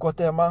burúkú kan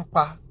tẹ́ ẹ máa ń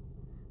pa.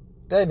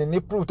 Tẹ́ẹ̀nì ní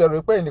proof tẹ́rọ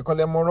pé ẹnìkan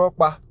lẹ mọ ọ̀rọ̀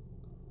pa.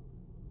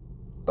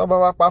 Tọ́ bá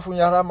wá pa fún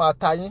yàrá máa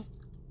ta yín.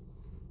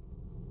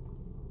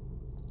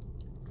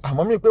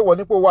 Àmọ́ mi pé wọ́n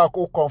nípò wa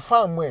kò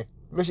confirm ẹ̀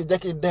ló ṣe jẹ́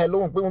kí n dá ẹ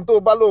lóhùn pé ohun tó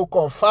bá lóò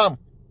confirm.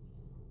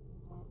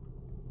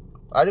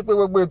 A rí pé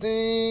gbogbo tí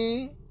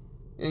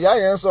ìyá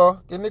yẹn ń sọ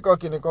kìnnìkan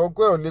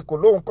pé ò lè kò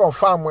lóhùn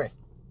confirm ẹ̀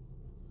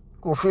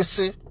kò fi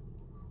sí.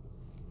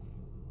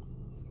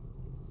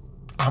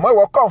 Àmọ́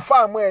ìwọ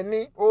confirm ẹ̀ ní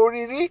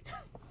orírí.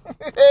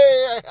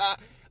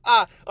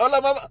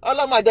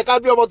 Ọlọ́mọ àjẹká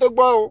bí ọmọ tó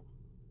gbọ́ o.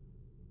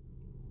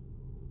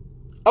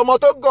 Ọmọ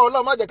tó gọ̀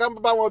ọlọ́mọ àjẹká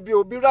bá wọn bí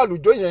òbí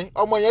Alu-jo yẹn,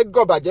 ọmọ yẹn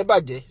gọ̀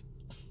bàjẹ́.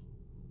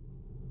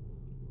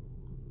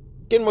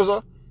 Kí ni mo sọ?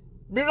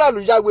 Bí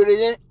Alu-jo wèrè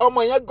yẹn, ọmọ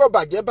yẹn gọ̀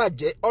bàjẹ́.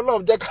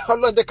 Ọlọ́run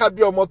jẹ́ ká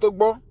bí ọmọ tó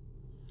gbọ́n.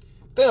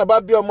 Téèyàn bá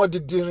bí ọmọ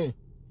dìdìrìn,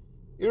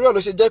 irú ẹ̀ ló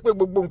ṣe jẹ́ pé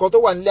gbogbo nǹkan tó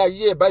wà nílé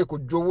ayé ẹ̀ báyìí kò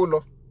ju owó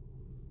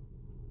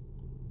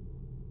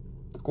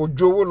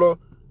lọ.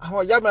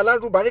 Àwọn ìyá mi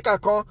alárùbáríkà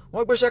kan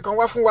wọ́n gbéṣẹ́ kan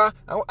wá fún wa,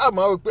 àwọn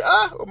àmọ́ wò pé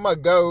ó mà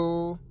ga o.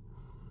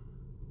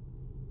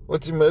 Ó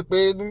ti mọ̀ pé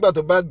nígbà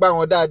tó bá gbá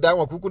wọn dáadáa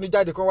wọn kúkú ní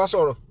jáde kan wá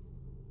sọ̀rọ̀.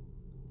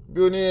 Bí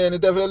ó ní ẹni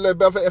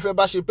tẹ́fẹ́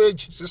bá ṣe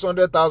page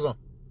 600,000.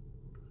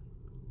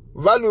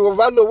 Value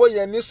owó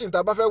yẹn nísìn tá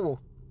a bá fẹ́ wò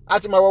á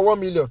ti máa wọ 1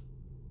 million.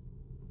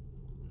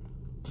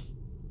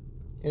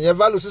 Ìyẹn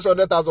value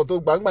 600,000 tó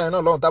gbàngbà yẹn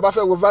náà lọ́hùn tá a bá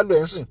fẹ́ wo value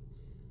ẹ̀ ń sìn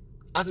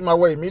á ti máa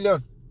wọ 1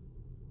 million.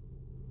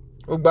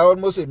 Ó gba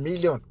almost 1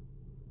 million.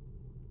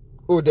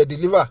 Ó dẹ̀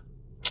deliver.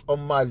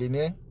 Ọmọ àlè ni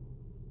ẹ́.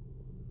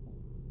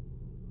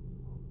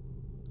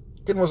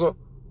 Kí ni mo sọ?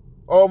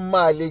 Ọmọ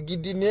àlè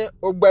gidi ni ẹ́.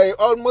 Ó gba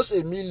almost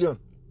 1 million.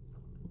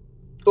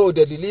 Ó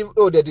dẹ̀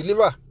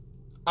deliver.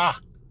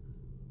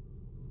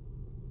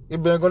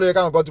 Ibẹ̀ nǹkan ló yẹ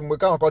káwọn kan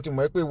ti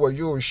mọ̀ pé ìwọ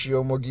yóò ṣe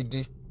ọmọ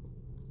gidi.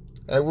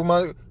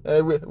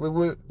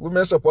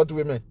 Women support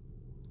women.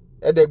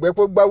 Ẹ̀dẹ̀gbẹ́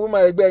pé gba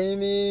woman ẹgbẹ́ yín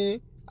ní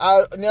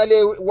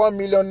alẹ́ 1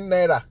 million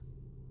naira.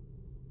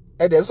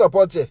 Ẹ̀dẹ̀ ń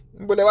support ẹ̀.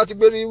 Níbo lẹ wá ti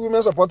gbé rí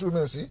women support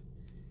women sí?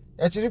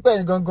 Ẹ ti rí pé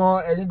ẹ̀yin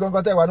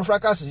gangan tẹ́ wà ní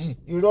fracas yìí.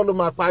 Irọ́ ló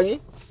máa pa yín.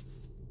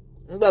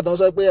 Nígbà tó ń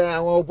sọ pé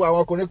àwọn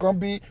ọkùnrin kan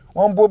bí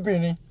wọ́n ń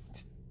bóbìnrin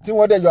tí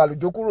wọ́n dẹ̀ yọ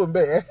Alu-jo kúrò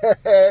ńbẹ̀.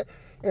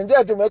 Ǹjẹ́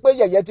ẹ ti mọ̀ pé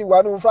yẹ̀yẹ́ ti wà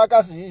ní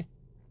fracas yìí?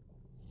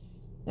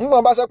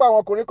 Nígbà bá sọ pé àwọn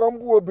ọkùnrin kan ń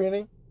bú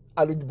obìnrin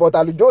but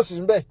Alu-jo ò sí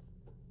ńbẹ̀.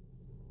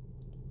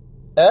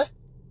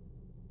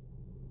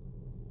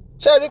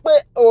 Ṣé rí pé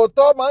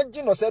òótọ́ máa ń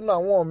jìnnà sẹ́nu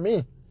àwọn míì?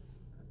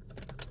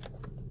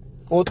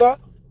 Òótọ́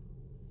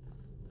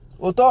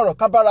ọ̀rọ̀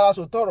kábára wa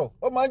sòótọ́ ọ̀rọ̀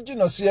ó máa ń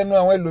jìnnà sí ẹnu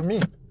àwọn ẹlòmíì.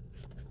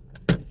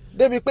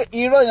 Débi pé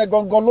irọ́ yẹn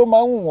gangan ló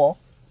máa ń wù wọ́n.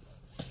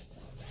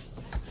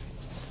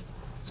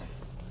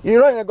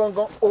 Irọ́ yẹn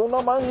gangan òun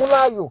náà máa ń mú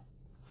láàyò.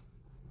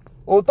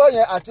 Òótọ́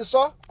yẹn àti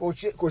sọ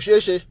kò ṣeé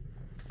ṣe.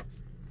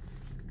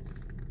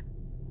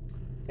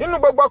 Nínú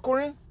gbogbo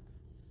ọkùnrin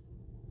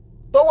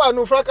tó wà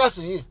nínú fracas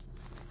yìí,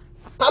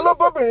 ta ló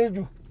bóbìnrin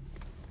jù?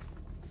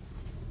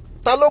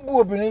 Ta ló bú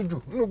obìnrin jù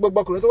nínú gbogbo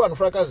ọkùnrin tó wà nínú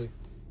fracas yìí?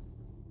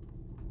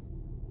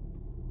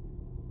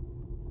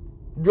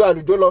 Ju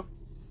Alu-jo lọ.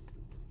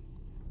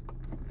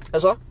 Ẹ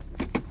sọ?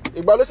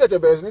 Ìgbà ló ṣẹ̀ṣẹ̀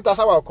bẹ̀rẹ̀ sí ní ta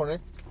sáwà ọkùnrin.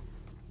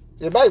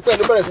 Ìbá ìpẹ́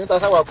ló bẹ̀rẹ̀ sí ní ta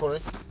sáwà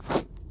ọkùnrin.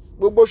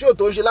 Gbogbo ṣó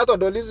tó ń ṣe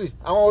látọ̀dọ̀ Lizzy,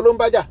 àwọn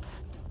olóńbájà.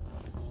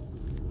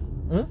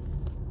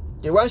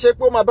 ìwà ń ṣe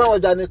pé ó máa bá wọn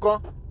jà nìkan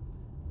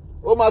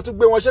ó máa tún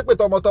gbé wọn ṣépè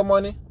tọmọtọmọ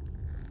ni.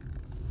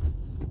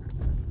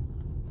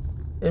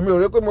 èmi ò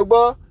rí pé mo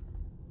gbọ́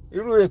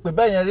irú èpè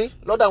bẹ́ẹ̀ yẹn rí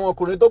lọ́dọ̀ àwọn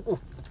ọkùnrin tó kù.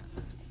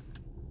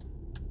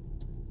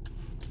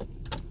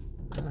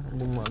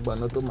 mo mọ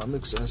àgbàna tó máa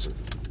make sense.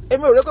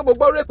 èmi ò rí pé mo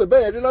gbọ́ irú èpè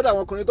bẹ́ẹ̀ yẹn rí lọ́dọ̀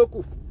àwọn ọkùnrin tó kù.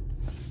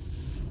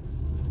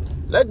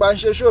 Lẹ́gbàá ń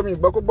ṣe ṣó mi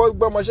ìgbọ́ kó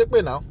gbọ́ ọmọ ṣépè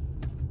náà.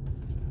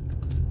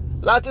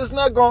 Láti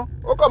sinẹ́ gan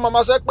ó kàn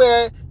máa sọ pé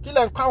kí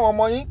lẹ̀ ń kọ́ àwọn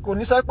ọmọ yín kò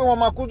ní sọ pé wọ́n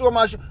máa kú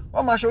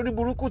wọ́n máa ṣe orí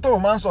burúkú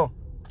tóun máa ń sọ.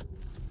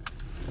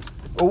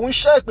 Òun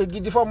ṣẹ́ èpè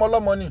gidi fọ́mọ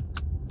ọlọ́mọ ni.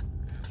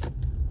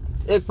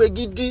 Èpè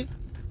gidi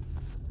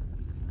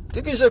tí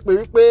kì í ṣe pé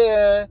wípé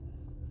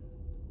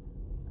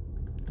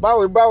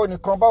báwo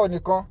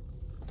nìkan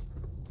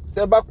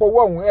tẹ bá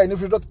pọwọ́ ọ̀hún ẹ̀ ní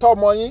fi tọ́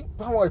ọmọ yín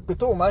báwọn èpè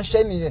tóun máa ń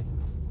ṣẹ́ nìyẹn.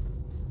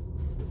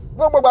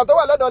 Gbogbo ìgbà tó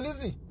wà lọ́dọ̀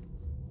Lizzy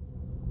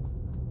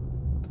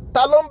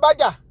ta ló ń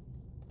bájà?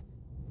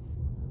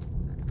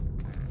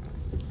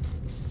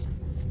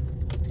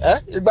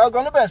 Ìgbà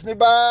ọgán ló bẹ̀rẹ̀ sí ní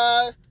bá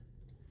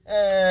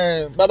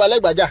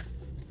babalẹ́gbàjà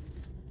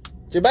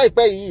ṣe bá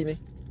ìpẹ́ yìí ni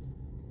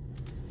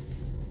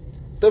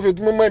tó fi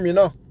mú mọ́ èmi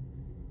náà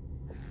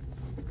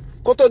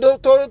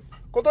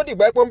kó tó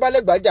dìgbà pé ó ń bá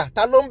lẹ́gbàjà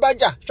ta ló ń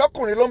bájà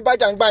ṣọ́kùnrin ló ń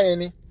bájà ń gbà yẹn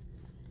ni.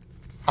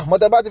 Àmọ́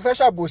tẹ bá ti fẹ́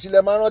ṣàbòsí lẹ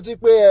máa rántí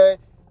pé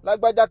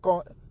lágbájá kan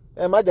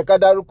ẹ má jẹ́ ká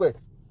dárúkọ ẹ̀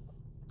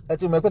ẹ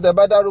ti mọ̀ pé tẹ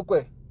bá dárúkọ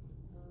ẹ̀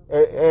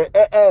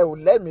ò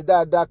lẹ́mìí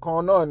dáadáa kan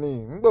náà ni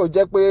nígbà ó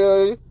jẹ́ pé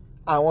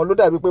àwọn ló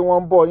dàbí pé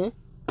wọ́n ń bọ̀ yín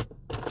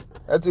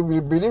ẹ ti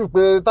bìlíìfù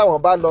pé táwọn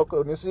bá lọ kò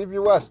ní sí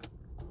viewers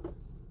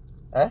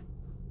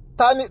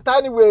ta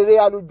ni wèrè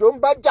Alu-jo ń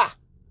bá jà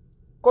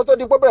kó tó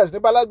di pé bẹ̀rẹ̀ sí ní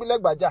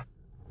balágbélẹ́gbàjà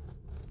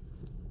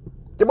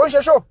tí bó ń ṣe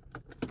ṣó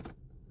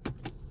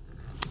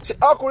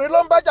ọkùnrin ló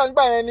ń bá jà ń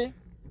gbà yẹn ni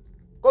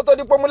kó tó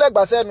di pé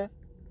múlẹ̀gbà sẹ́nu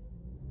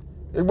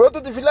Ìgbò tó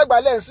ti fi lẹ́gbàá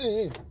lẹ́sìn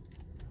yìí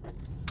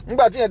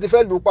nígbà tí yẹn ti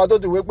fẹ́ lù pa tó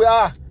ti wé pé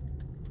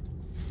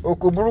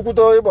òkú burúkú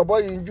tó bọ̀bọ̀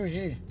yìí ń jù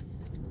yìí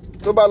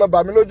tó bá lọ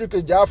bà mí lójú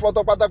kejì á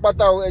fọ́tọ́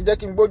pátápátá o ẹ jẹ́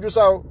kí n gbójú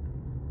sá o.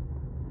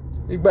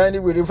 Ìgbà ẹni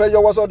wèrè fẹ́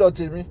yọwọ́ sọ́dọ̀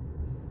tèmi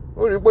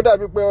ó rí pé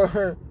dàbí pé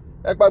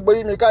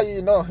Epagoyimika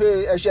yìí náà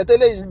ẹ̀ṣẹ̀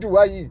tẹ́lẹ̀ yìí ń jù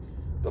wá yìí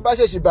tó bá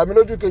ṣèṣì bà mí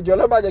lójú kejì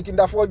ọlọ́mọ àjẹ́ kí n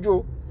da fọ́jú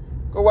o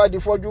kó wá di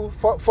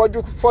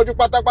fọ́jú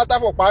pátápátá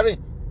fọ̀ parí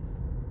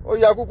ó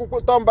yà kúkú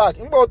turn back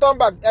ńgbà ó turn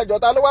back ẹjọ́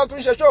ta ló wá tún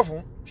ṣe ṣó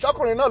fún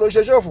ṣọ́kùnrin náà ló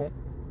ṣe ṣó fún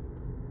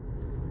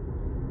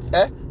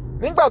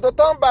nígbà tó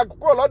turn back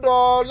kúrò lọ́dọ̀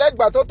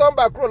lẹ́gbàá tó turn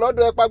back kúrò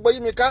lọ́dọ̀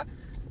Epagoyimika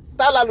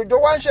ta l'Alu-jo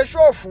wá ń ṣe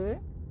ṣó fún.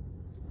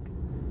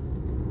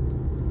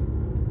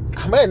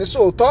 Àmọ́ ẹ̀ ní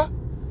sòótọ́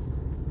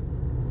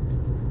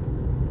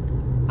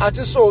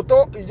àti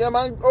sòótọ́ ìyẹn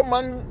ó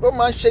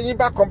máa ń ṣe yín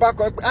bákan pé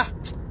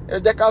ẹ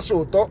jẹ́ ká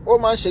sòótọ́ ó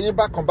máa ń ṣe yín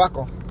bákan.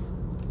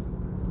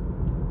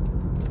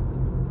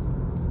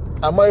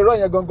 Àmọ́ irọ́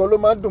yẹn gangan ló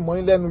máa ń dùn mọ́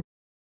yín lẹ́nu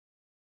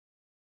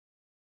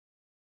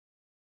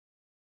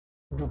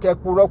jù kẹ́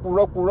purọ́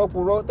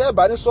tẹ́ ẹ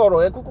bá ní sọ̀rọ̀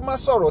ẹ kúkú má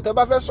sọ̀rọ̀ tẹ́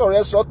bá fẹ́ sọ̀rọ̀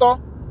ẹ sọ tán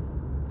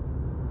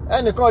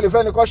ẹnìkan lè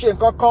fẹ́ nìkan ṣe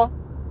nǹkan kan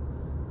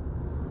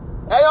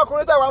ẹyọ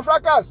ọkùnrin tẹ̀wá ń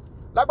fracas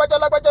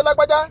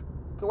lágbájá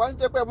kí wọ́n ń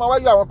jẹ́ pé ẹ máa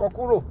wáyé àwọn kan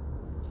kúrò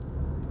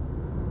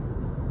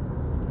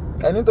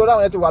ẹ̀ nítorí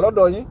àwọn ẹ ti wà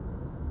lọ́dọ̀ yín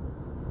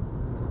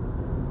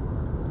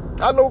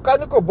alówóká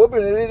ní kò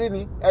bóbìnrin rírí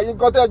ni ẹ̀yin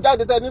kan tẹ́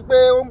jáde tẹ́ ní pé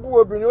ó ń bú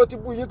obìnrin ó ti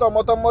bú yín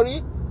tọmọtọmọ rí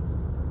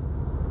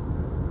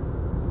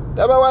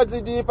tẹ́ bá wá ti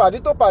di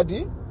pàdí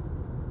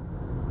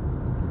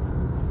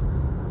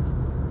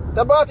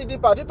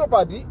tó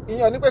pàdí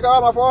ìyẹn ní pé ká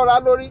wá máa fọwọ́ ra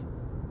lórí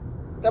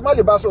kẹ́ má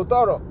lè bá sòótọ́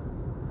ọ̀rọ̀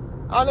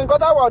àwọn nǹkan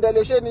táwọn ọ̀dẹ̀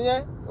lè ṣe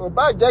nìyẹn ò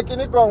bá jẹ́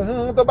kinní kan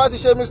tó bá ti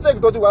ṣe mistake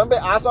tó ti wà ń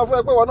bẹ̀ àá sọ fún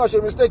ẹ pé wọn náà ṣe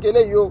mistake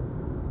eléyìí o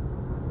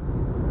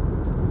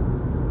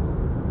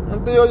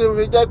nítorí ó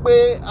fi jẹ́ pé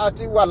a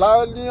ti wà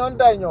ní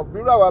ọ̀ndà èèyàn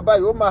bírú àwa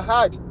báyìí ó máa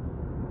hard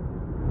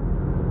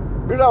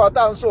bírú àwa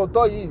tá à ń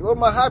sòótọ́ yìí ó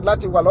máa hard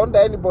láti wà lọ́ndà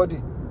anybody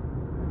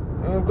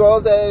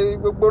nǹkan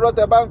gbogbo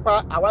rọ́tẹ̀ bá ń pa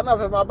àwa náà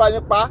fẹ́ máa bá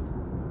yín pa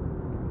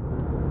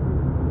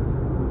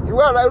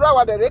irú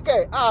àwa dẹ̀rẹ́kẹ̀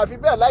àfi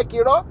bẹ́ẹ̀ láìkí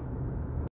irọ́